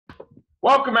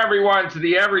Welcome everyone to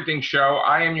the Everything Show.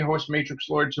 I am your host,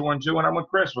 Matrixlord212, and I'm with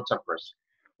Chris. What's up, Chris?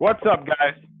 What's up,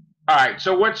 guys? All right.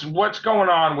 So what's going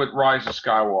on with Rise of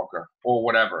Skywalker or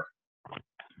whatever?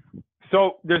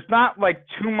 So there's not like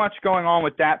too much going on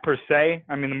with that per se.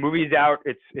 I mean, the movie's out.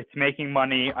 It's making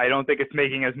money. I don't think it's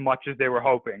making as much as they were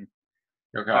hoping.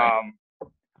 Okay.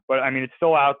 But I mean, it's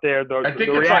still out there. I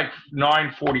think it's like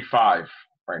 9:45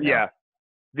 right now. Yeah.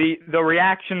 The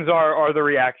reactions are the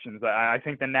reactions. I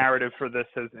think the narrative for this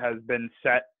has been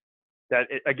set. That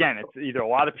again, it's either a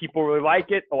lot of people really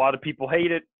like it, a lot of people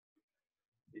hate it,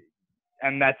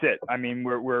 and that's it. I mean,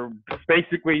 we're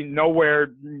basically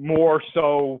nowhere more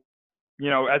so,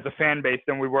 as a fan base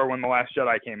than we were when The Last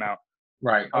Jedi came out.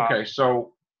 Right. Okay.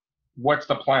 So what's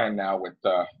the plan now with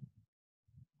what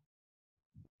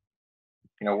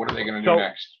are they going to do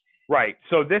next? Right.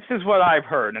 So this is what I've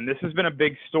heard, and this has been a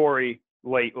big story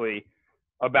lately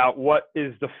about what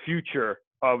is the future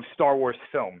of Star Wars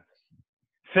films.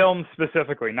 Films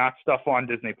specifically, not stuff on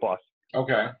Disney Plus.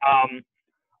 Okay.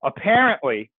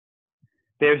 Apparently,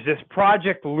 there's this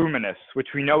Project Luminous, which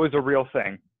we know is a real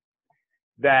thing,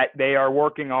 that they are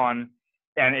working on,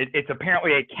 and it's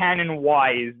apparently a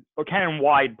canon-wide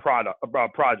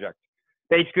project.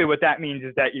 Basically, what that means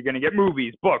is that you're going to get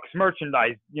movies, books,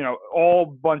 merchandise, all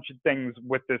bunch of things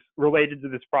with this related to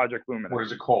this Project Luminous. What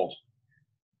is it called?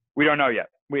 We don't know yet.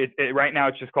 Right now,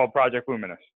 it's just called Project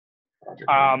Luminous.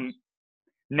 Luminous.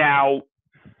 Now,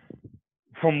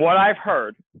 from what I've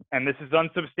heard, and this is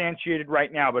unsubstantiated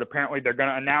right now, but apparently they're going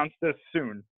to announce this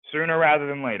sooner rather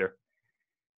than later.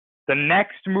 The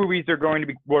next movies are going to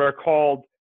be what are called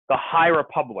the High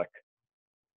Republic.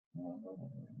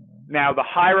 Now, the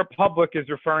High Republic is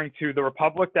referring to the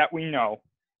Republic that we know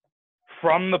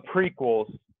from the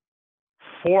prequels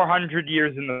 400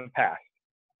 years in the past.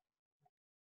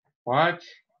 What?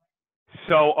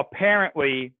 So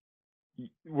apparently,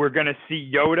 we're going to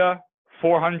see Yoda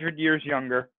 400 years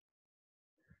younger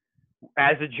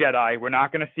as a Jedi. We're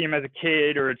not going to see him as a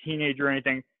kid or a teenager or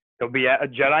anything. He'll be a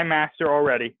Jedi Master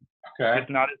already. Okay. Just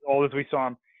not as old as we saw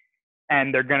him.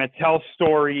 And they're going to tell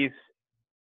stories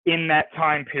in that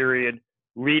time period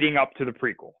leading up to the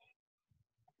prequels.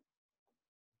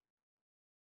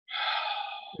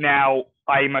 Now,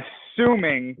 I'm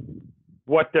assuming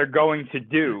what they're going to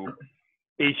do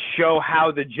is show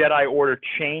how the Jedi Order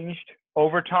changed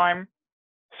over time.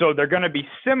 So they're going to be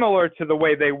similar to the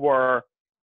way they were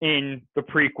in the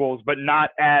prequels, but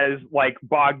not as like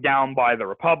bogged down by the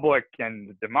Republic and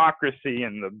the democracy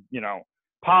and the,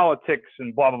 politics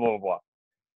and blah, blah, blah,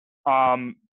 blah.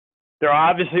 They're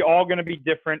obviously all going to be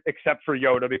different except for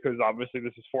Yoda, because obviously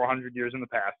this is 400 years in the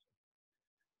past.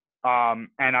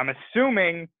 And I'm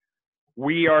assuming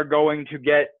we are going to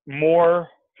get more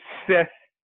Sith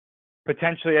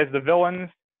potentially as the villains,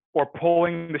 or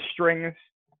pulling the strings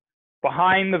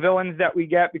behind the villains that we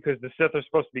get, because the Sith are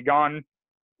supposed to be gone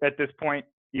at this point,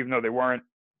 even though they weren't.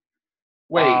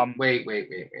 Wait.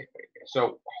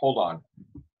 So hold on.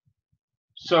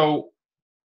 So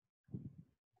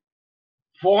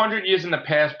 400 years in the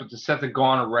past, but the Sith are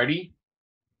gone already?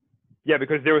 Yeah,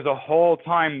 because there was a whole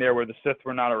time there where the Sith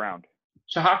were not around.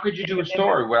 So how could you do a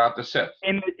story without the Sith?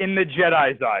 In the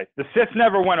Jedi's eyes. The Sith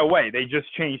never went away. They just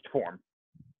changed form.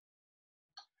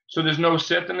 So there's no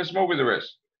Sith in this movie? There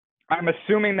is. I'm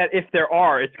assuming that if there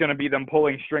are, it's going to be them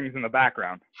pulling strings in the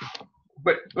background.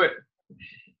 But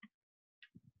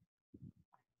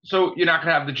so you're not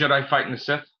going to have the Jedi fighting the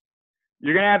Sith?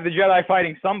 You're going to have the Jedi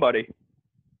fighting somebody.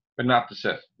 But not the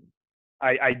Sith.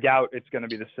 I doubt it's going to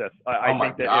be the Sith. I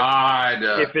think that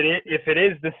if it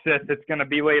is the Sith, it's going to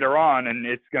be later on, and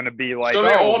it's going to be like. So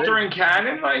they're altering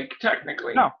canon, like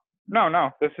technically. No.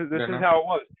 This is how it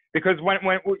was, because when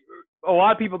a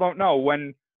lot of people don't know,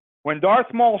 when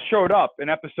Darth Maul showed up in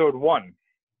Episode 1,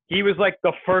 he was like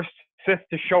the first Sith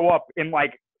to show up in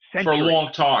like centuries. For a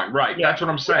long time, right? Yeah. That's what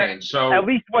I'm saying. So at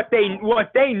least what they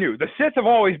knew, the Sith have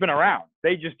always been around.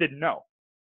 They just didn't know.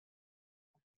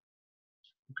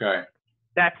 Okay.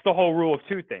 That's the whole Rule of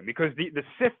Two thing, because the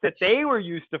Sith that they were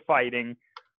used to fighting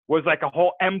was like a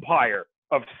whole empire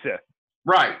of Sith.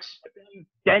 Right.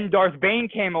 Then Darth Bane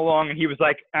came along and he was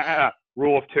like,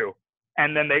 Rule of Two.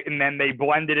 And then they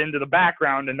blended into the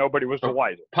background and nobody was the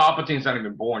wiser. Palpatine's not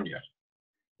even born yet.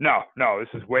 No, this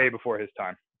is way before his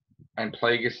time. And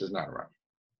Plagueis is not around.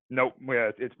 Nope,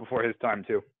 yeah, it's before his time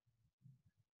too.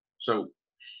 So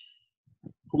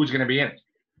who's going to be in it?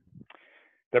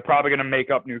 They're probably going to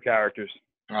make up new characters.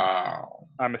 Oh.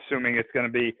 I'm assuming it's going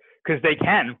to be, because they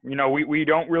can. We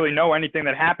don't really know anything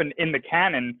that happened in the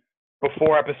canon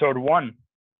before Episode 1.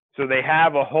 So they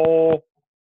have a whole.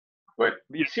 But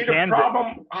you see, the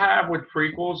problem I have with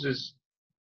prequels is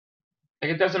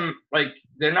Like it doesn't like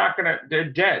they're not gonna. They're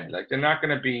dead. Like they're not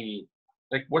gonna be.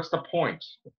 Like what's the point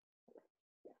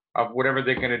of whatever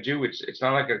they're gonna do? It's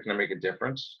not like it's gonna make a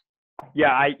difference.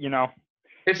 Yeah,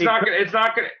 It's it not could, gonna. It's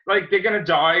not gonna. Like they're gonna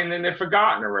die and then they're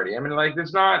forgotten already. I mean, like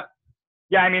it's not.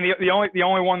 yeah. I mean, the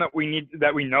only one that we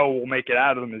know will make it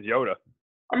out of them is Yoda.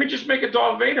 I mean, just make a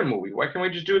Darth Vader movie. Why can't we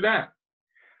just do that?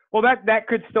 Well, that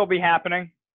could still be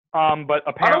happening. But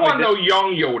apparently, I don't want no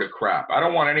young Yoda crap. I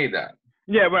don't want any of that.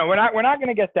 Yeah, well, we're not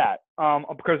gonna get that.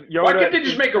 Because Yoda. Why can't they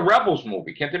just make a Rebels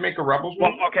movie? Can't they make a Rebels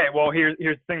movie? Well, okay. Well, here's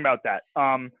the thing about that.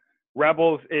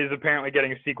 Rebels is apparently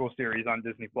getting a sequel series on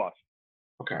Disney Plus.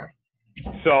 Okay.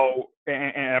 So,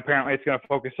 and apparently it's going to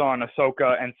focus on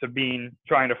Ahsoka and Sabine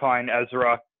trying to find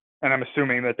Ezra, and I'm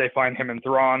assuming that they find him in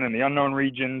Thrawn and the unknown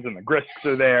regions, and the Grisks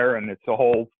are there, and it's a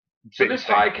whole. So this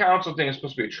High Council thing is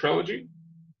supposed to be a trilogy?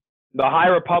 The High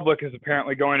Republic is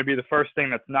apparently going to be the first thing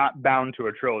that's not bound to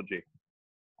a trilogy.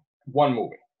 One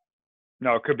movie.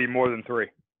 No, it could be more than 3.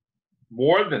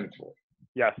 More than 3?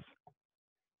 Yes.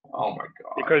 Oh my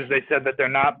God. Because they said that they're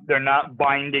not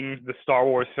binding the Star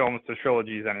Wars films to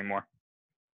trilogies anymore.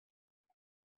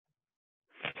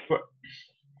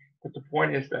 But the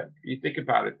point is that you think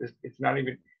about it, it's not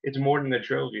even. It's more than the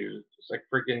trilogy. It's like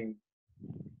freaking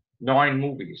 9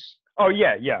 movies. Oh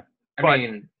yeah. I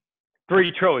mean,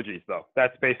 3 trilogies though.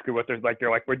 That's basically what they're like.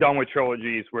 They're like, we're done with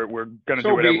trilogies. We're gonna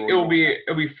do whatever. It'll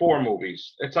be 4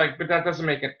 movies. It's like, but that doesn't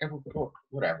make it.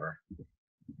 Whatever.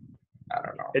 I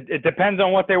don't know. It depends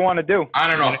on what they want to do. I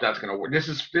don't know if that's gonna work. This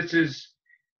is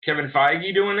Kevin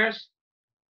Feige doing this.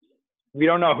 We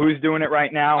don't know who's doing it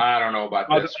right now. I don't know about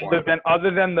this one.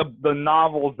 Other than the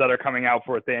novels that are coming out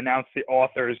for it, they announced the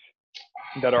authors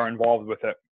that are involved with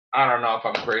it. I don't know if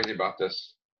I'm crazy about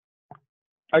this.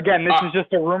 Again, this is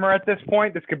just a rumor at this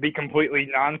point. This could be completely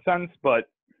nonsense, but.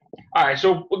 All right,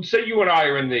 so let's say you and I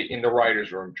are in the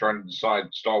writers' room trying to decide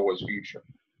Star Wars future.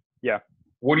 Yeah.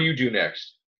 What do you do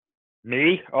next?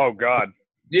 Me? Oh God.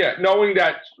 Yeah, knowing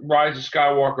that Rise of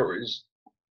Skywalker is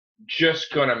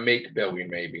just gonna make $1 billion,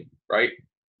 maybe, right?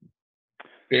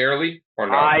 Barely or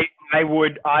no?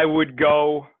 I would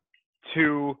go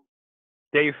to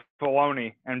Dave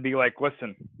Filoni and be like,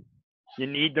 listen, you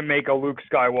need to make a Luke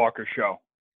Skywalker show.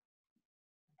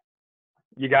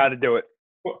 You got to do it.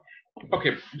 Well,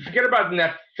 okay, forget about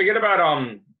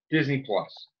Disney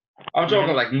Plus. I'm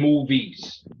talking like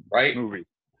movies, right? Movie.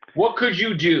 What could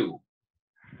you do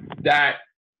that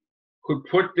could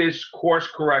put this course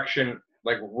correction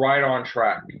like right on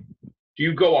track? Do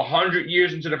you go 100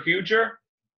 years into the future?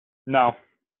 No.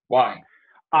 Why?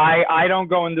 I don't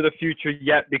go into the future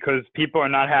yet because people are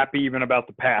not happy even about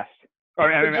the past. So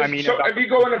if you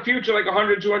go in the future like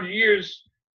 100, 200 years,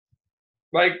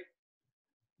 like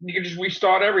you can just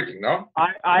restart everything, no?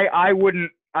 I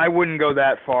wouldn't go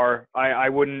that far.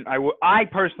 I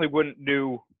personally wouldn't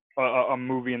do a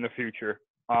movie in the future.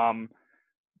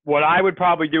 What I would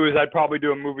probably do is I'd probably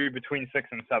do a movie between 6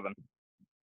 and 7,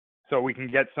 so we can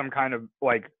get some kind of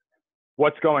like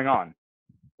what's going on,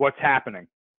 what's happening,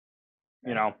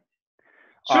 you know.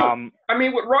 So I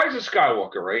mean, with Rise of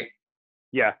Skywalker, right?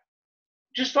 Yeah.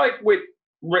 Just like with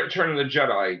Return of the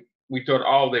Jedi, we thought,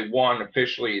 oh, they won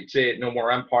officially. It's it. No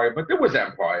more Empire. But there was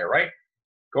Empire, right?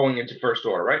 Going into First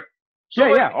Order, right?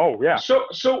 So, yeah. Oh, yeah.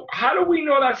 So how do we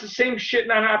know that's the same shit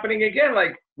not happening again?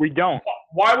 Like we don't.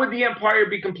 Why would the Empire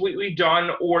be completely done,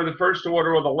 or the First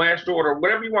Order, or the Last Order,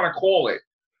 whatever you want to call it?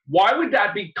 Why would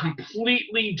that be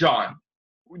completely done?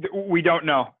 We don't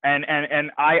know.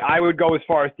 And I would go as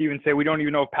far as to even say we don't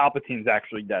even know if Palpatine's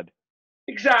actually dead.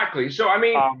 Exactly. So I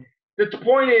mean. The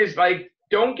point is, like,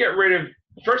 don't get rid of.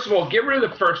 First of all, get rid of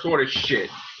the First Order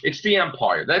shit. It's the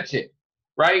Empire. That's it,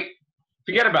 right?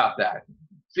 Forget about that.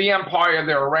 It's the Empire.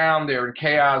 They're around. They're in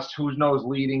chaos. Who knows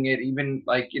leading it? Even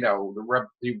like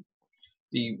the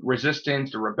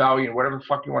Resistance, the Rebellion, whatever the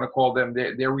fuck you want to call them.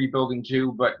 They're rebuilding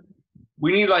too. But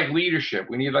we need like leadership.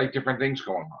 We need like different things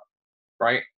going on,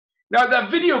 right? Now that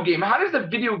video game. How does the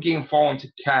video game fall into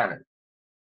canon?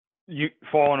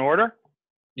 Fallen Order?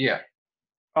 Yeah.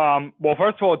 Well,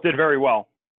 first of all, it did very well.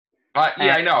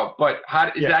 Yeah, I know, but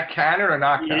is that canon or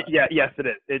not canon? Yes, it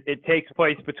is. It takes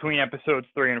place between episodes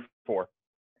 3 and 4.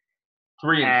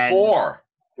 3 and 4?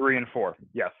 3 and 4,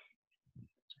 yes.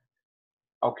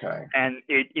 Okay. And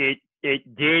it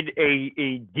did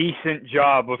a decent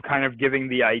job of kind of giving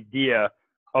the idea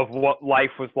of what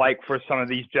life was like for some of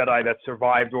these Jedi that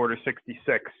survived Order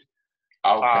 66.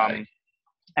 Okay.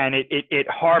 And it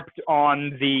harped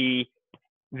on the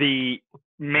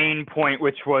main point,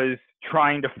 which was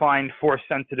trying to find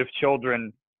Force-sensitive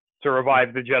children to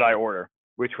revive the Jedi Order,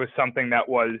 which was something that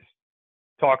was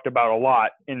talked about a lot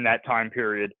in that time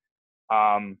period.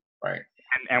 Right.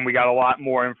 And we got a lot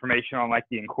more information on like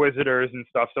the Inquisitors and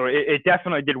stuff. So it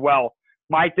definitely did well.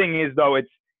 My thing is though,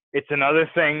 it's another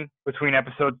thing between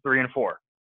episodes 3 and 4.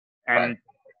 And,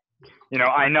 you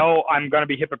know I'm going to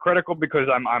be hypocritical because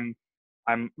I'm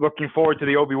looking forward to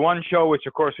the Obi-Wan show, which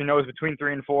of course we know is between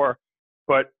 3 and 4,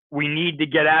 but we need to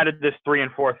get out of this 3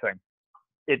 and 4 thing.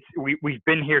 We've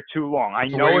been here too long. I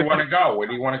know where do you want to go? Where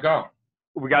do you want to go?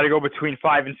 We got to go between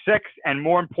 5 and 6, and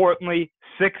more importantly,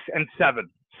 6 and 7.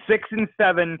 6 and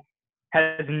 7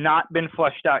 has not been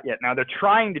fleshed out yet. Now they're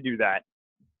trying to do that,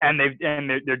 and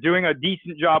they're doing a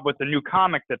decent job with the new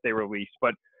comic that they released.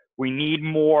 But we need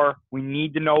more. We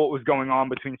need to know what was going on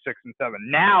between 6 and 7.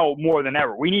 Now more than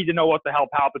ever, we need to know what the hell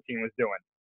Palpatine was doing,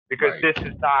 because this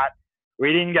is not.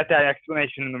 We didn't get that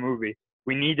explanation in the movie.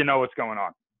 We need to know what's going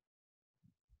on.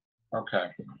 Okay.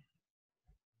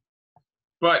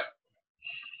 But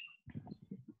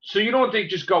so you don't think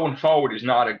just going forward is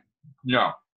not a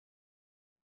no?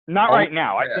 Not right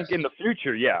now. I think in the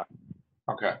future, yeah.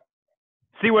 Okay.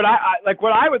 See, what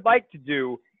I would like to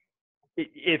do,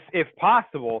 if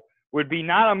possible, would be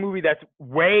not a movie that's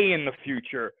way in the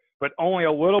future, but only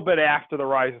a little bit after the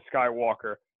Rise of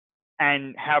Skywalker,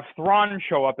 and have Thrawn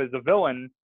show up as a villain,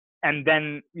 and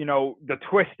then the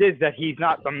twist is that he's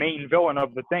not the main villain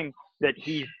of the thing. That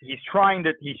he's trying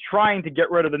to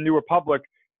get rid of the New Republic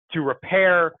to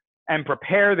repair and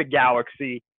prepare the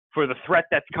galaxy for the threat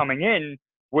that's coming in,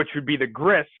 which would be the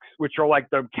Grisks, which are like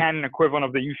the canon equivalent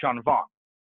of the Yuuzhan Vong.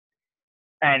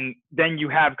 And then you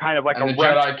have kind of like the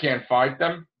Jedi can't fight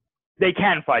them? They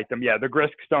can fight them, yeah. The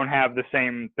Grisks don't have the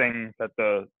same thing that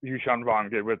the Yuuzhan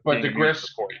Vong did with. But the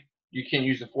Grisks, you can't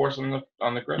use the Force on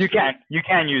the Grisks? You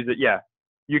can use it, yeah.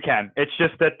 You can. It's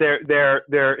just that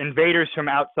they're invaders from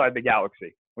outside the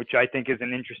galaxy, which I think is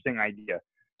an interesting idea.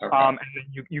 Okay. And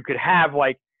you could have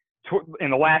like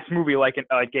in the last movie if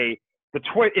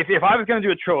I was going to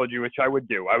do a trilogy, which I would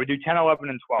do 10, 11,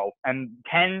 and 12, and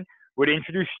 10 would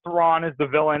introduce Thrawn as the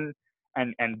villain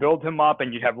and build him up,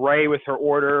 and you'd have Rey with her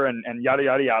order and yada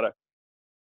yada yada.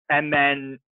 And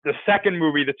then the second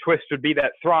movie, the twist would be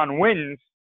that Thrawn wins,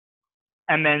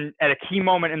 and then at a key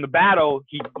moment in the battle,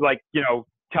 he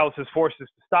tells his forces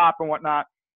to stop and whatnot,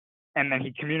 and then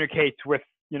he communicates with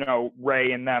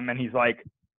Rey and them, and he's like,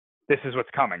 "This is what's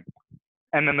coming."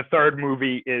 And then the third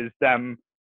movie is them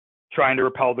trying to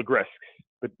repel the Grisks,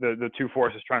 the two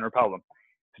forces trying to repel them.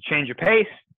 It's a change of pace,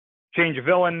 change of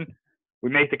villain. We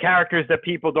make the characters that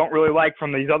people don't really like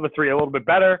from these other three a little bit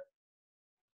better.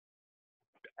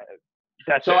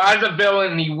 As a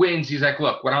villain, he wins. He's like,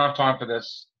 "Look, we don't have time for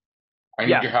this. I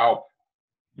need your help."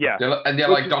 Yeah. They're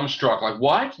like dumbstruck. Like,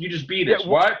 what? You just beat us.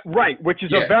 What? Right. Which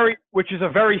is a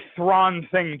very Thrawn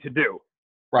thing to do.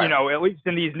 Right. At least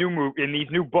in these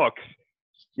new books,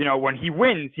 when he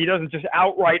wins, he doesn't just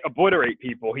outright obliterate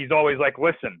people. He's always like,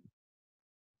 "Listen,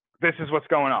 this is what's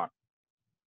going on."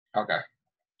 Okay.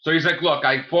 So he's like, "Look,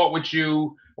 I fought with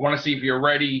you. I want to see if you're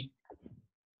ready.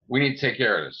 We need to take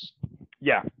care of this."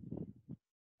 Yeah.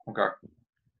 Okay.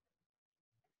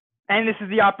 And this is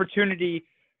the opportunity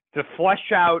to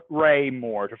flesh out Rey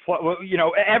more.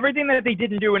 Everything that they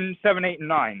didn't do in 7, 8, and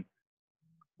 9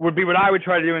 would be what I would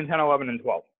try to do in 10, 11, and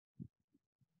 12.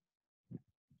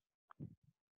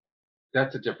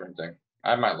 That's a different thing.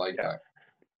 I might like that.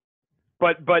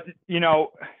 But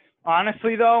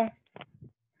honestly though,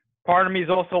 part of me is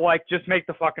also like, just make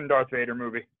the fucking Darth Vader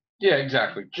movie. Yeah,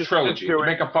 exactly. Trilogy.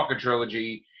 Make a fucking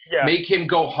trilogy. Yeah. Make him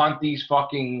go hunt these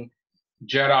fucking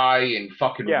Jedi and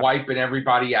fucking wiping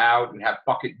everybody out and have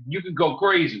fucking. You could go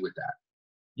crazy with that.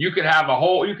 You could have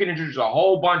you can introduce a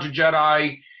whole bunch of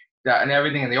Jedi and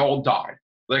everything, and they all die.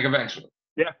 Like eventually.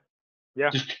 Yeah. Yeah.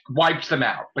 Just wipes them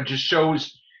out, but just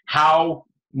shows how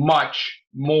much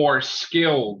more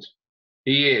skilled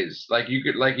he is. Like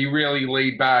he really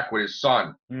laid back with his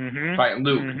son fighting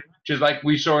Luke. Mm-hmm. Just like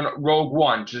we saw in Rogue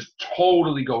One, just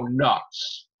totally go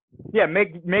nuts. Yeah,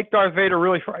 make Darth Vader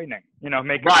really frightening.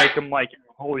 Make him like,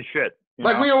 holy shit.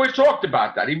 Like we always talked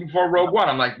about that, even before Rogue One.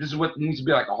 I'm like, this is what needs to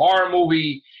be like a horror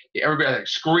movie. Everybody like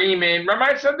screaming. Remember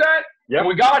I said that? Yeah. And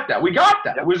we got that.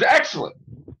 Yep. It was excellent.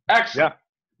 Excellent.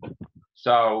 Yeah.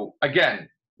 So again,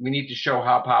 we need to show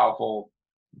how powerful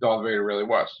Darth Vader really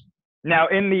was. Now,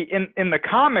 in the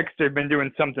comics, they've been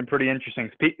doing something pretty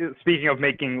interesting. Speaking of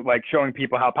showing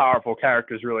people how powerful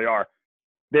characters really are,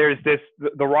 there's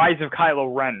the Rise of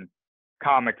Kylo Ren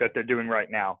comic that they're doing right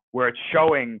now, where it's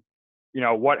showing,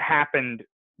 what happened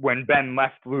when Ben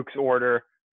left Luke's order,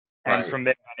 and from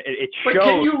there it shows. But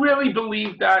can you really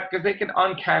believe that? Because they can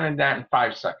uncanon that in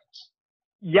 5 seconds.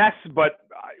 Yes, but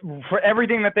for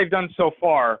everything that they've done so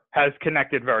far has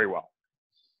connected very well.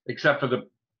 Except for the,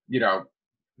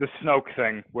 the Snoke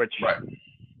thing, which right.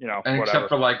 You know, and whatever. except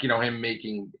for like him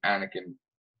making Anakin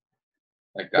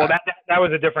like that. Well, that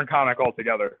was a different comic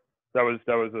altogether. That was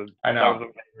a. I know. That was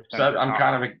a So I'm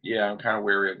kind of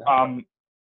weary of that.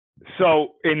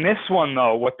 So in this one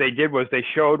though, what they did was they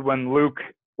showed when Luke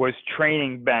was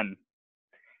training Ben.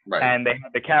 Right. And they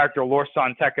had the character Lor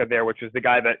San Tekka there, which was the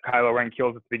guy that Kylo Ren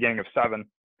kills at the beginning of 7.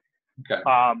 Okay.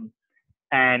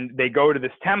 And they go to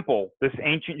this temple, this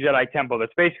ancient Jedi temple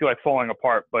that's basically like falling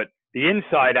apart, but the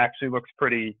inside actually looks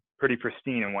pretty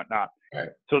pristine and whatnot. Right.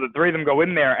 So the three of them go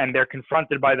in there and they're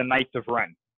confronted by the Knights of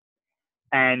Ren.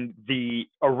 And the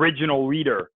original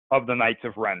leader of the Knights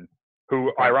of Ren,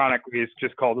 who ironically is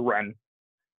just called Ren.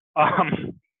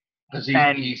 Because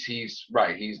he's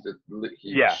right. He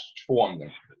formed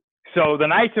them. So the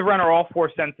Knights of Ren are all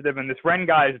Force sensitive, and this Ren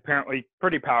guy is apparently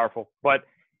pretty powerful. But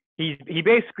he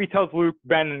basically tells Luke,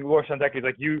 Ben, and Lor San Tekka, he's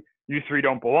like, you three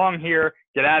don't belong here.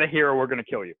 Get out of here, or we're gonna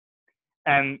kill you.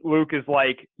 And Luke is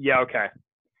like, yeah, okay.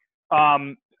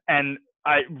 And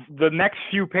the next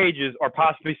few pages are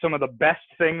possibly some of the best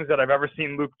things that I've ever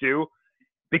seen Luke do,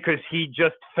 because he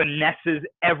just finesses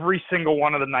every single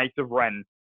one of the Knights of Ren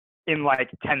in like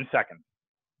 10 seconds.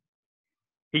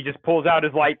 He just pulls out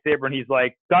his lightsaber and he's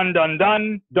like, dun, dun,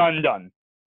 dun, dun, dun.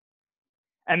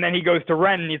 And then he goes to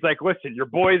Ren and he's like, listen, your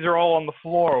boys are all on the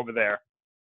floor over there.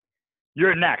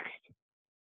 You're next.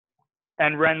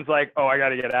 And Ren's like, oh, I got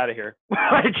to get out of here.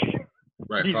 Like,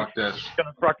 right, fuck this. He's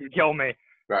going to fucking kill me.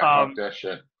 Right, fuck that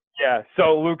shit. Yeah,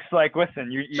 so Luke's like,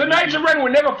 listen. So Knights of Ren were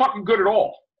never fucking good at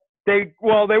all. They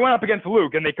went up against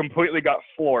Luke and they completely got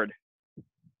floored.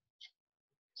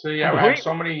 So yeah, I had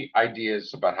so many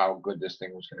ideas about how good this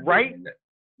thing was going to be. Right.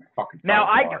 Now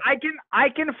I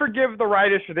can forgive the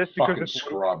writers for this because it's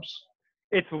scrubs.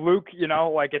 It's Luke, you know,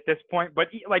 like at this point. But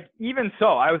like even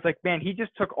so, I was like, man, he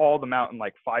just took all of them out in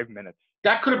like 5 minutes.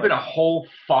 That could have been a whole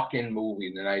fucking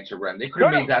movie, The Knights of Ren. They could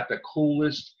have made that the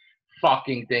coolest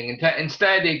fucking thing.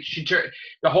 Instead,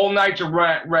 the whole Knights of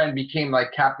Ren became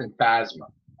like Captain Phasma.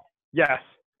 Yes.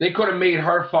 They could have made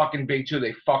her fucking big too.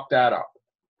 They fucked that up.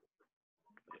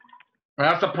 And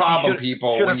that's the problem,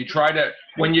 people. When you try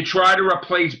to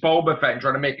replace Boba Fett and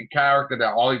try to make a character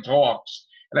that all he talks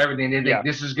and everything, they think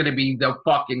this is going to be the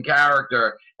fucking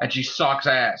character, and she sucks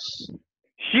ass.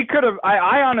 She could have.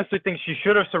 I honestly think she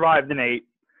should have survived in 8,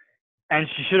 and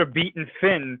she should have beaten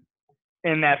Finn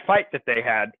in that fight that they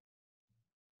had.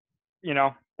 You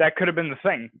know, that could have been the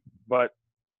thing, but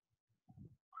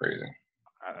crazy.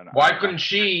 I don't know. Why couldn't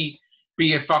she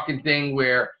be a fucking thing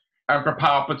where Emperor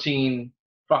Palpatine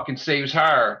fucking saves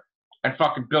her and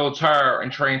fucking builds her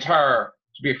and trains her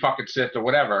to be a fucking Sith or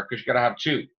whatever? Because you gotta have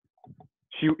 2.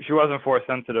 She wasn't Force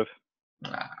sensitive.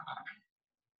 Nah.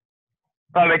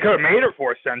 Oh, they could have made her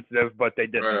Force sensitive, but they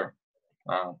didn't. Right.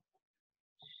 Oh.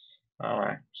 All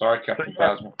right. Sorry, Captain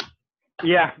Phasma.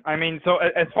 Yeah, I mean, so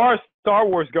as far as Star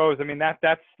Wars goes, I mean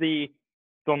that's the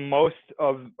most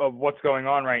of what's going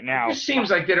on right now. It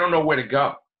seems like they don't know where to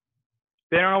go.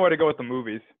 They don't know where to go with the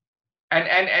movies. And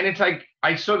it's like,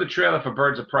 I saw the trailer for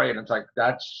Birds of Prey, and it's like,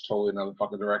 that's totally another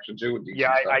fucking direction too with DC.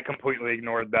 Yeah, I completely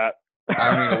ignored that. I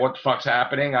don't even know what the fuck's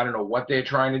happening. I don't know what they're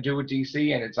trying to do with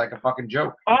DC, and it's like a fucking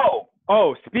joke.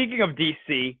 Oh, speaking of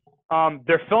DC,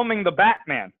 they're filming the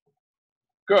Batman.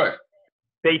 Good.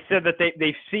 They said that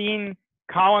they've seen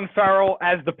Colin Farrell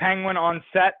as the Penguin on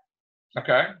set.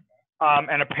 Okay.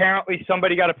 And apparently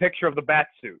somebody got a picture of the bat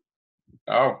suit.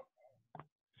 Oh.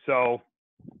 So,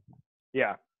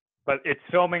 yeah. But it's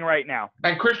filming right now.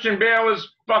 And Christian Bale is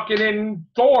fucking in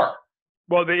Thor.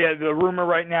 Well, the rumor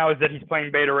right now is that he's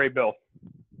playing Beta Ray Bill.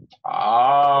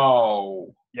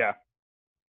 Oh. Yeah.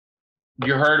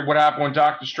 You heard what happened with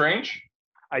Doctor Strange?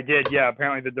 I did, yeah.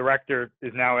 Apparently the director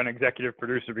is now an executive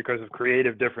producer because of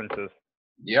creative differences.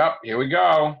 Yep, here we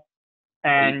go.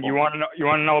 And you want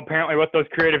to know apparently what those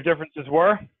creative differences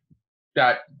were?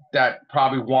 That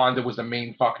probably Wanda was the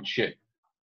main fucking shit.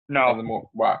 No.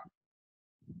 Wow.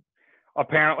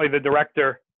 Apparently the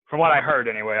director, from what I heard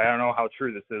anyway, I don't know how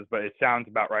true this is, but it sounds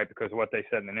about right because of what they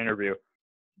said in an interview.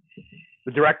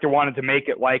 The director wanted to make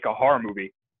it like a horror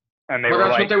movie. And that's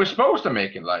what they were supposed to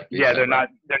make it like. Yeah, they're not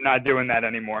doing that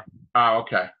anymore. Oh,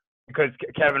 okay. Because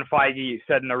Kevin Feige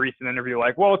said in a recent interview,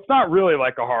 like, well, it's not really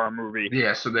like a horror movie.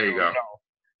 Yeah, so there you go.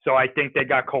 So I think they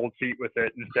got cold feet with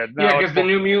it and said, no. Yeah, because the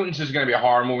New Mutants is going to be a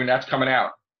horror movie, and that's coming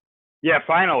out. Yeah,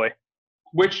 finally.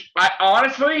 Which,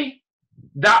 honestly,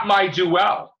 that might do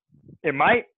well. It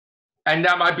might. And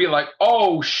that might be like,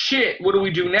 oh, shit, what do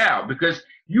we do now? Because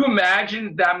you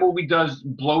imagine that movie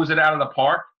blows it out of the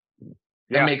park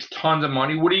and makes tons of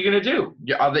money. What are you going to do?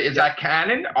 Is that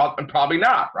canon? Probably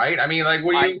not, right? I mean, like,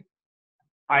 what do you...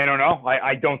 I don't know.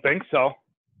 I don't think so.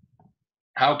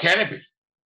 How can it be?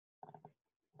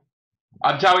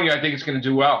 I'm telling you, I think it's going to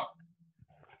do well.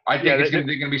 I think they're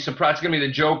going to be surprised. It's going to be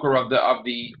the Joker of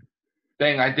the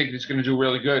thing. I think it's going to do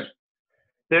really good.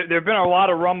 There have been a lot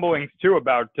of rumblings too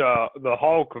about the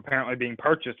Hulk apparently being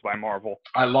purchased by Marvel.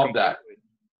 I love that.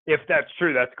 If that's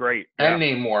true, that's great. And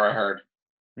Namor, I heard.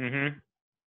 Mm-hmm.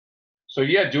 So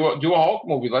yeah, do a Hulk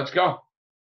movie. Let's go.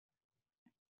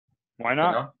 Why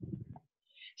not? You know?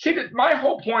 See, my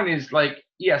whole point is like,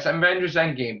 yes, Avengers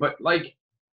Endgame, but like,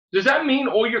 does that mean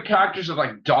all your characters are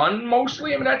like done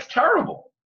mostly? I mean, that's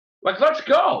terrible. Like, let's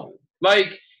go.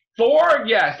 Like, Thor,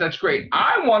 yes, that's great.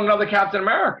 I want another Captain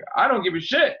America. I don't give a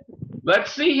shit.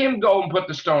 Let's see him go and put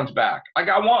the stones back. Like,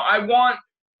 I want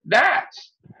that.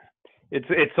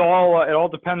 It all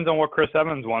depends on what Chris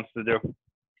Evans wants to do.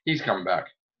 He's coming back.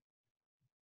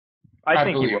 I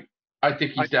think he will. I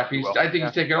think he's definitely. I think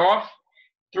he's taking off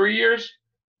 3 years.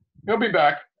 He'll be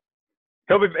back.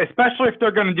 He'll be, especially if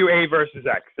they're going to do A versus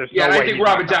X. Yeah, I think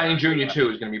Robert Downey Jr.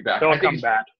 too is going to be back. He'll come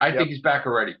back. I think he's back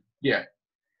already. Yeah.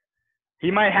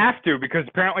 He might have to because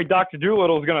apparently Dr.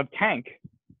 Dolittle is going to tank.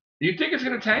 You think it's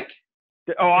going to tank?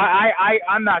 Oh,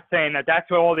 I'm not saying that. That's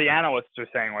what all the analysts are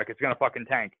saying. Like, it's going to fucking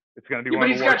tank. It's going to be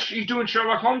one of the worst. He's doing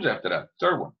Sherlock Holmes after that,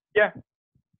 third one. Yeah.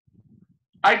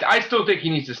 I still think he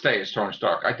needs to stay as Tony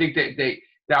Stark. I think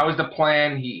that was the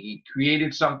plan. He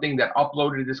created something that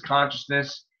uploaded his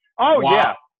consciousness. Oh,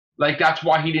 yeah. Like, that's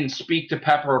why he didn't speak to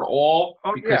Pepper at all,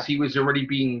 because he was already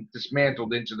being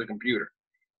dismantled into the computer.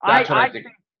 That's what I think.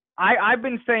 I've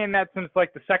been saying that since,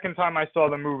 like, the second time I saw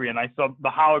the movie, and I saw the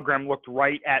hologram looked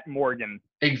right at Morgan.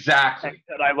 Exactly. And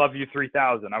said, I love you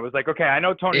 3000. I was like, okay, I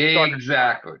know Tony Stark.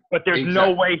 Exactly. But there's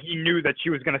no way he knew that she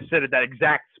was going to sit at that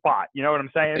exact spot. You know what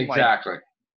I'm saying? Exactly.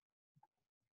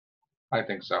 I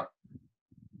think so.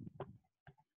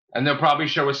 And they'll probably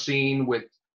show a scene with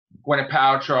Gwyneth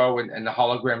Paltrow and the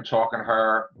hologram talking to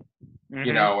her,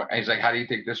 you know, and he's like, how do you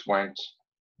think this went?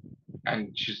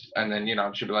 And then, you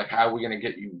know, she'll be like, how are we going to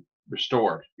get you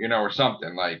restored, you know, or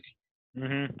something like.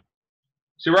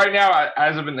 See, right now,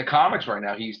 as of in the comics right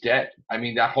now, he's dead. I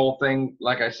mean, that whole thing,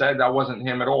 like I said, that wasn't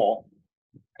him at all.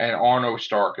 And Arno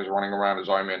Stark is running around as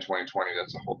Iron Man 2020.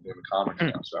 That's the whole thing in the comics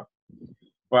now. So,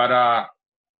 but,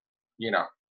 you know,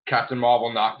 Captain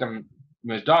Marvel knocked him,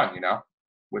 was done, you know,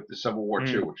 with the Civil War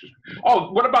 2, which is,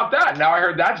 oh, what about that? Now I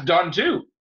heard that's done too.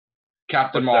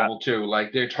 Captain Marvel 2,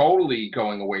 like they're totally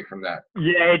going away from that.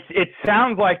 Yeah, it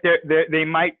sounds like they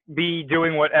might be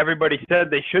doing what everybody said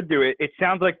they should do. It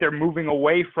sounds like they're moving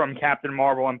away from Captain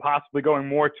Marvel and possibly going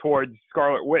more towards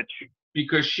Scarlet Witch.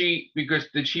 Because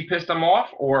did she piss them off,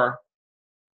 or?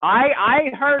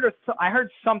 I heard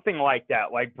something like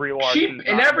that, like Brie Larson.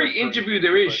 In every interview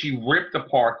there is, she ripped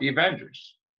apart the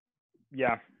Avengers.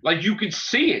 Yeah. Like you could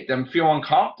see it, them feel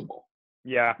uncomfortable.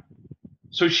 Yeah.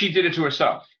 So she did it to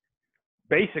herself.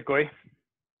 Basically.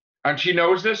 And she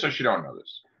knows this, or she don't know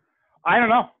this? I don't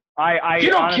know. She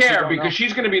don't care because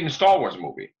she's going to be in the Star Wars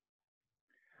movie.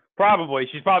 Probably.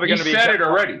 She's probably going to be. He said it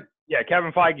already. Yeah,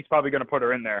 Kevin Feige's probably going to put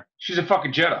her in there. She's a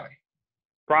fucking Jedi.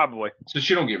 Probably. So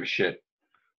she don't give a shit.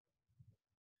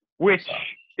 Which,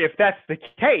 if that's the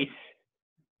case,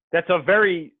 that's a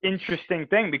very interesting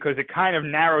thing because it kind of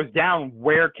narrows down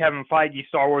where Kevin Feige's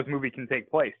Star Wars movie can take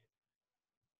place.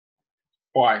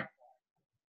 Why?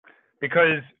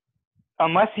 Because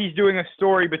unless he's doing a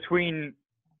story between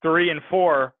 3 and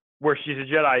 4 where she's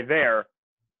a Jedi there,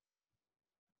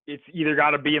 it's either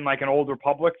got to be in like an Old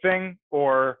Republic thing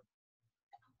or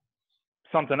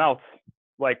something else.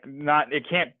 Like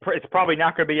it's probably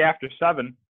not going to be after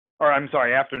 7. Or I'm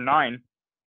sorry, after 9.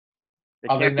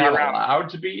 Are they not allowed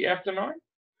to be after 9?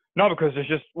 No, because there's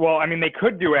just, well, I mean, they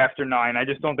could do after 9. I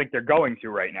just don't think they're going to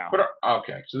right now. But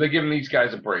okay, so they're giving these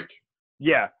guys a break.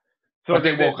 Yeah. So but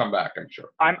they will come back, I'm sure.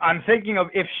 I'm thinking of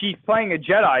if she's playing a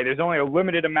Jedi, there's only a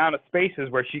limited amount of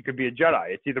spaces where she could be a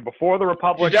Jedi. It's either before the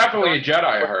Republic. She's definitely a Jedi,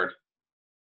 I heard.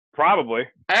 Probably.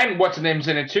 And what's the name's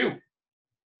in it too?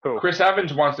 Who? Chris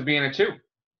Evans wants to be in it too.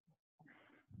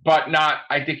 But not,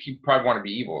 I think he'd probably want to be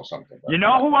evil or something. You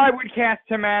know who I would cast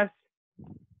him as?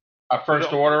 A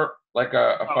First Order? Like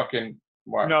a fucking,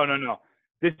 what? No.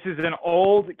 This is an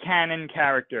old canon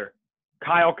character.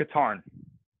 Kyle Katarn.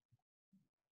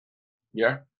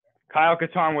 Yeah? Kyle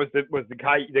Katarn was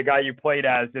the guy you played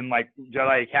as in like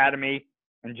Jedi Academy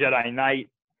and Jedi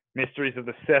Knight, Mysteries of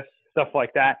the Sith, stuff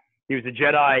like that. He was a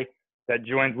Jedi that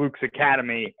joined Luke's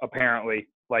Academy, apparently,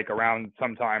 like around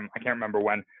sometime, I can't remember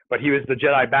when, but he was the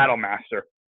Jedi Battle Master.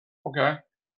 Okay.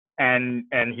 And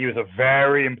he was a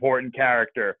very important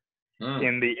character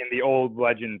in the old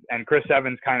legends. And Chris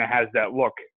Evans kind of has that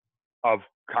look of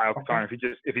Kyle Katarn.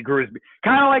 If he grew his,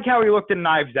 kind of like how he looked in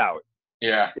Knives Out.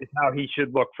 Yeah. is how he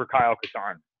should look for Kyle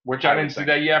Katarn. Which I didn't see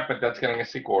that yet, but that's getting a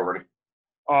sequel already.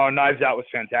 Oh, Knives Out was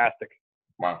fantastic.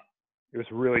 Wow. It was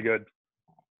really good.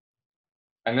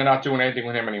 And they're not doing anything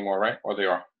with him anymore, right? Or they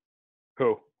are?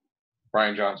 Who?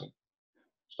 Rian Johnson.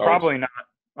 Probably not.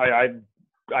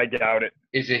 I doubt it.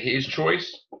 Is it his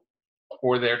choice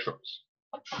or their choice?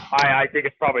 I think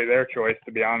it's probably their choice,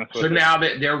 to be honest with you. So now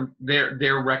that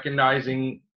they're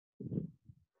recognizing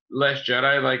Last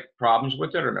Jedi like problems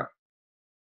with it or no?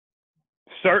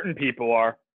 Certain people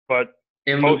are, but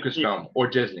in Lucasfilm or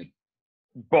Disney.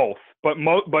 Both, but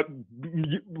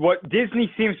what Disney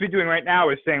seems to be doing right now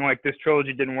is saying like this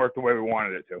trilogy didn't work the way we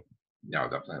wanted it to. No,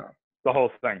 definitely not. The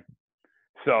whole thing.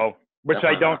 So, which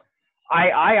definitely I don't. Not.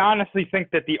 I honestly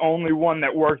think that the only one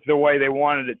that worked the way they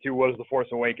wanted it to was The Force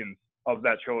Awakens of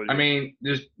that trilogy. I mean,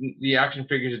 the action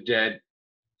figures are dead.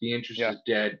 The interest is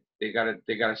dead. They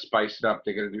gotta spice it up.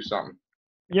 They gotta do something.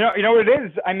 You know what it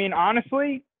is? I mean,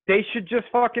 honestly, they should just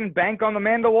fucking bank on The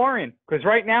Mandalorian, because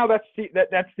right now that's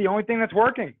the only thing that's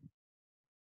working.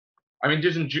 I mean,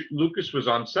 Lucas was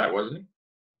on set, wasn't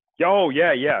he? Oh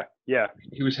yeah.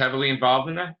 He was heavily involved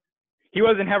in that. He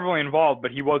wasn't heavily involved,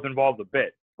 but he was involved a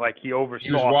bit. Like he oversaw.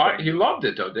 He was what? He loved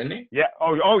it though, didn't he? Yeah.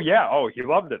 Oh yeah. Oh, he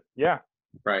loved it. Yeah.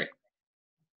 Right.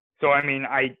 So I mean,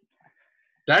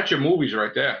 that's your movies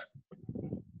right there.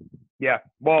 Yeah.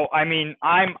 Well, I mean,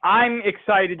 I'm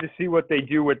excited to see what they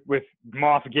do with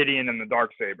Moff Gideon and the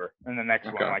Darksaber in the next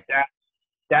one. Like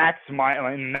that's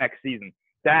my in the next season.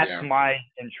 That's my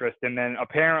interest. And then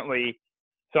apparently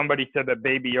somebody said that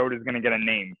Baby Yoda is going to get a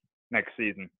name next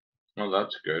season. Well,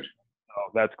 that's good. Oh,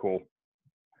 that's cool.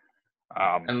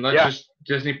 And let's just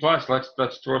Disney Plus. Let's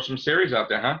throw some series out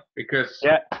there, huh? Because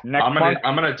I'm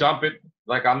gonna dump it.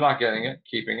 Like I'm not getting it,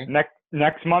 keeping it.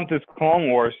 Next month is Clone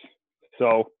Wars,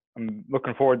 so I'm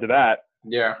looking forward to that.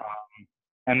 Yeah.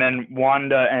 And then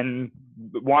WandaVision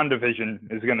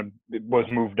was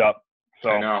moved up.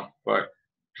 So I know, but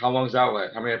how long is that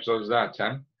last? How many episodes is that?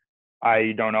 10?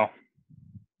 I don't know.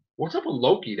 What's up with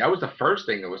Loki? That was the first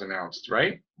thing that was announced,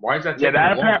 right? Why is that taking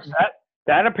long?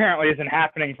 That apparently isn't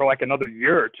happening for like another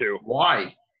year or two.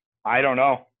 Why? I don't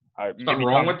know. Something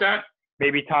wrong with that?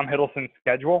 Maybe Tom Hiddleston's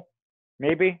schedule.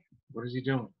 Maybe. What is he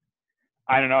doing?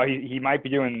 I don't know. He might be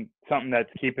doing something that's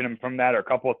keeping him from that, or a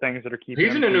couple of things that are keeping him.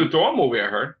 He's in a new Thor movie, I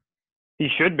heard. He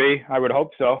should be. I would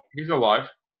hope so. He's alive,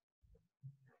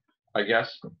 I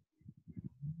guess.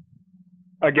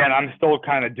 Again, I'm still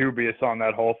kind of dubious on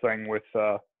that whole thing with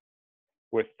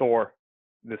Thor,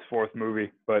 this fourth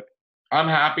movie, but I'm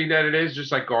happy that it is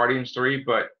just like Guardians 3,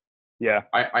 but yeah,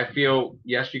 I feel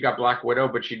you got Black Widow,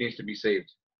 but she needs to be saved.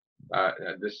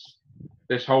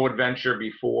 This whole adventure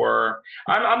before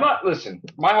I'm not listen.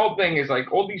 My whole thing is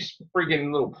like all these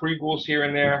freaking little prequels here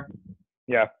and there.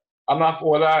 Yeah, I'm not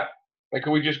for that. Like,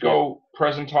 can we just go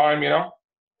present time? You know,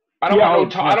 I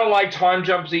don't like time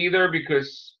jumps either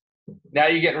because now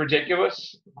you're getting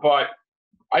ridiculous. But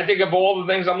I think of all the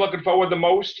things I'm looking forward the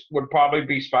most would probably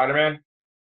be Spider-Man.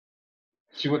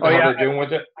 See what the hell they're doing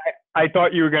with it. I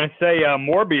thought you were going to say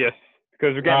Morbius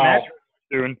because we're getting that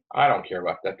soon. I don't care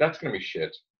about that. That's going to be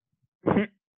shit.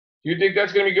 You think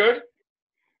that's going to be good?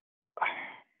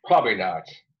 Probably not.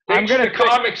 The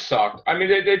comics sucked. I mean,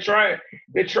 they try. I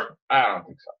don't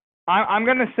think so. I'm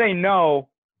going to say no,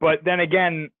 but then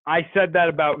again, I said that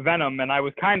about Venom, and I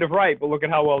was kind of right, but look at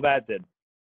how well that did.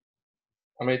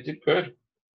 I mean, it did good.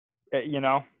 You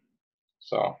know?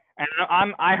 So.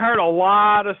 And I heard a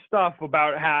lot of stuff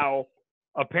about how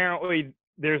apparently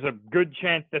there's a good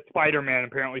chance that Spider-Man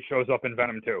apparently shows up in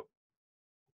Venom 2.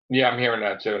 Yeah, I'm hearing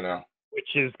that too now.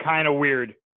 Which is kind of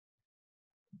weird.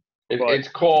 It's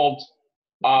called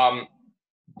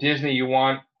Disney. You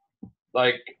want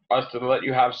like us to let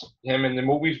you have him in the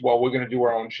movies? Well, we're gonna do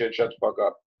our own shit. Shut the fuck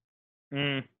up.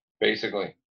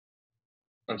 Basically,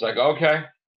 it's like okay.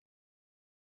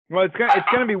 Well, it's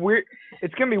gonna be weird.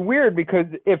 It's gonna be weird because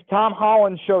if Tom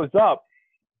Holland shows up,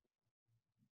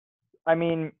 I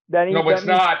mean it's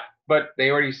not. But they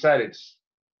already said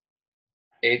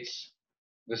it's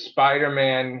the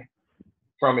Spider-Man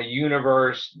from a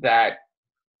universe that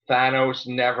Thanos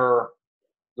never.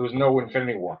 There was no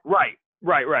Infinity War. Right.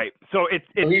 So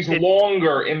so he's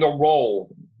longer in the role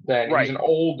than he's an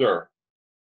older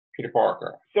Peter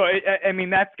Parker. So I mean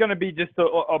that's going to be just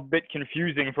a bit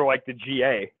confusing for like the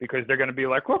GA because they're going to be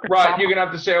like, look. Right, you're going to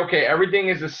have to say, okay, everything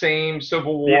is the same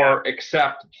Civil War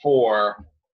except for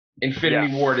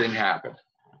Infinity War didn't happen.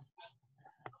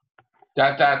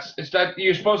 That's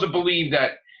you're supposed to believe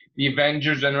that the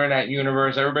Avengers are in that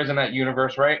universe, everybody's in that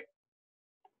universe, right?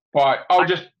 But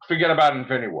just forget about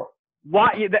Infinity War.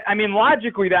 I mean,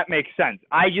 logically that makes sense.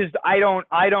 I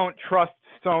don't trust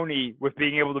Sony with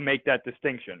being able to make that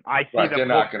distinction. I see Right, them. they're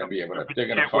not going to be able to. They're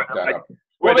going to fuck that up.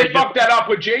 Well, they fucked that up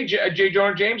with J.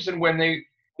 Jonah Jameson when they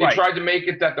tried to make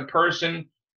it that the person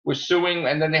was suing,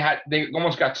 and then they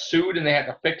almost got sued, and they had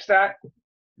to fix that.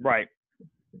 Right.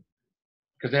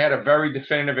 Because they had a very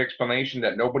definitive explanation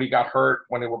that nobody got hurt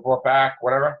when they were brought back,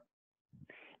 whatever.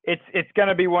 It's going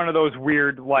to be one of those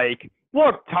weird, like,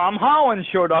 look, Tom Holland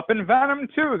showed up in Venom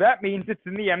 2. That means it's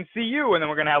in the MCU. And then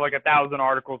we're going to have like 1,000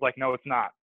 articles like, no, it's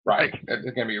not. Right. Like,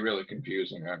 it's going to be really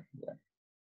confusing. Yeah.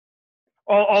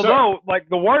 Although, like,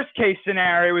 the worst case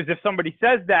scenario is if somebody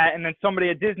says that and then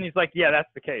somebody at Disney's like, yeah, that's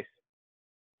the case.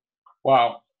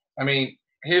 Well, I mean,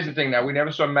 here's the thing now. We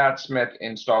never saw Matt Smith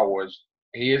in Star Wars.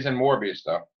 He is in Morbius,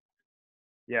 though.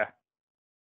 Yeah.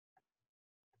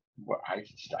 Well, I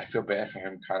feel bad for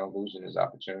him kind of losing his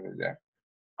opportunity there.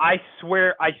 I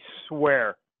swear,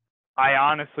 I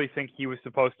honestly think he was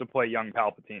supposed to play young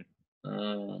Palpatine.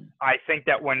 I think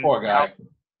that when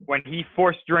he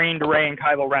force drained Rey and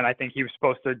Kylo Ren, I think he was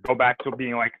supposed to go back to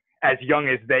being like as young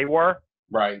as they were.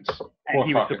 Right. And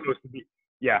he was supposed to be.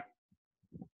 Yeah.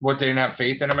 What, they didn't have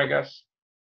faith in him, I guess?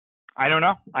 I don't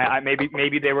know. I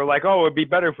maybe they were like, oh, it'd be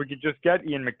better if we could just get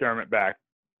Ian McDermott back.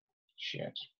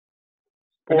 Shit.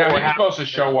 But now he's supposed to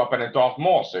show up in a Darth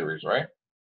Maul series, right?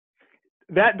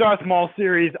 That Darth Maul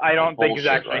series, I don't think is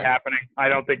actually happening. I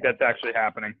don't think that's actually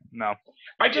happening. No.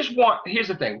 Here's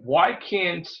the thing. Why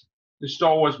can't the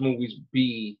Star Wars movies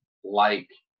be like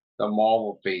the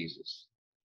Marvel phases?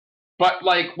 But,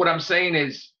 like, what I'm saying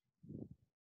is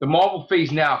the Marvel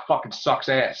phase now fucking sucks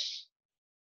ass.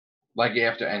 Like,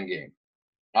 after Endgame.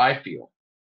 I feel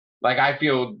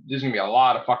there's going to be a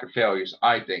lot of fucking failures,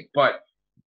 I think. But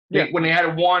when they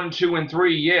had 1, 2, and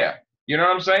 3, yeah. You know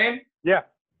what I'm saying? Yeah.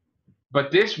 But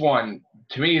this one,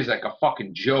 to me, is like a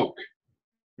fucking joke.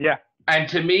 Yeah. And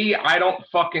to me, I don't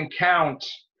fucking count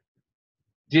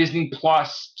Disney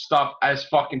Plus stuff as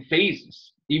fucking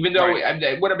phases. Even though,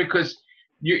 because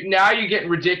now you're getting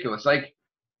ridiculous. Like,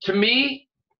 to me,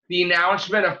 the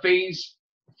announcement of Phase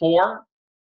 4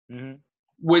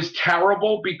 was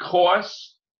terrible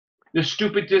because the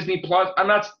stupid Disney Plus,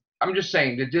 I'm just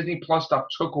saying, the Disney Plus stuff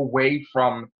took away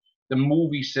from the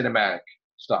movie cinematic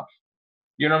stuff.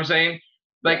 You know what I'm saying?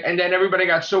 Like, and then everybody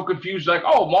got so confused, like,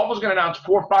 oh, Marvel's going to announce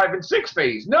 4, 5, and 6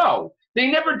 phase. No,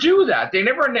 they never do that. They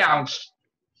never announce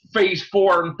Phase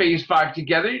 4 and Phase 5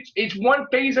 together. It's one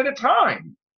phase at a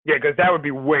time. Yeah, because that would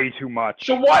be way too much.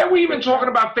 So why are we even talking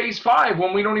about Phase 5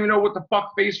 when we don't even know what the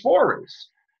fuck Phase 4 is?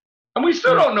 And we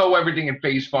still don't know everything in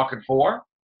Phase fucking 4.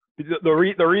 The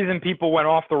reason people went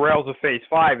off the rails of Phase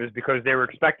 5 is because they were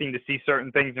expecting to see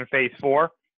certain things in Phase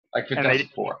 4. Like Fantastic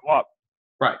Four. Up.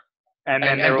 Right. And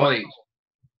then they were like,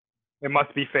 it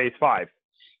must be Phase 5.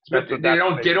 But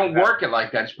they don't work it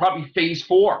like that. It's probably Phase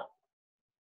 4.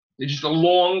 It's just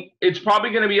it's probably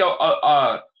going to be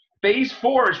a Phase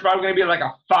 4 is probably going to be like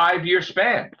a 5-year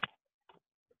span.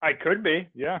 I could be,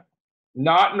 yeah.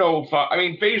 I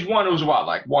mean, Phase 1 was what,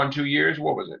 like 1, 2 years?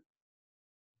 What was it?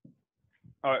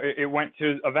 It went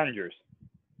to Avengers.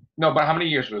 No, but how many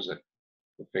years was it?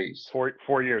 The phase?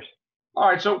 4 years. All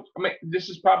right, so I mean, this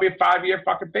is probably a 5-year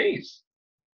fucking phase.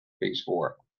 Phase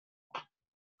 4.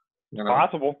 You know?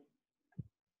 Possible.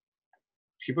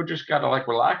 People just gotta like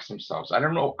relax themselves. I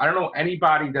don't know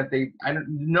anybody that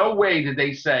no way did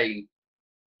they say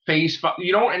Phase 5.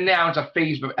 You don't announce a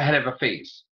phase ahead of a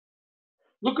phase.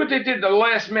 Look what they did the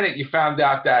last minute. You found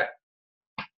out that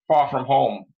Far From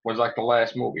Home was like the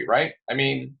last movie, right? I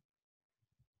mean,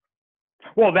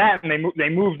 well, that and they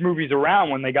moved movies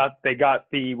around when they got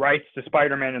the rights to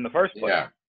Spider-Man in the first place. Yeah,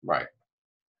 right.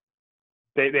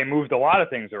 They moved a lot of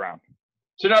things around.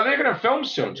 So now they're gonna film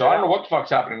soon. So I don't know what the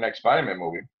fuck's happening in the next Spider-Man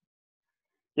movie.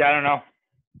 Yeah, I don't know.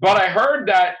 But I heard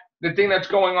that the thing that's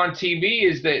going on TV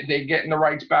is that they're getting the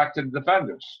rights back to the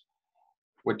Defenders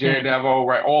with Daredevil,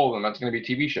 right? All of them. That's gonna be a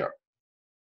TV show.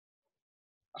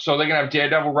 So they're gonna have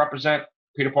Daredevil represent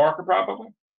Peter Parker, probably.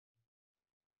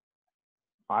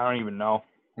 I don't even know.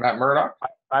 Matt Murdock.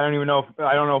 I don't even know.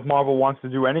 I don't know if Marvel wants to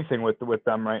do anything with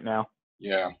them right now.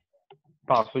 Yeah.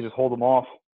 Possibly just hold them off.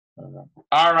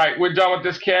 All right, we're done with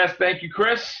this cast. Thank you,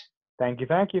 Chris. Thank you.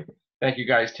 Thank you. Thank you,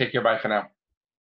 guys. Take care. Bye for now.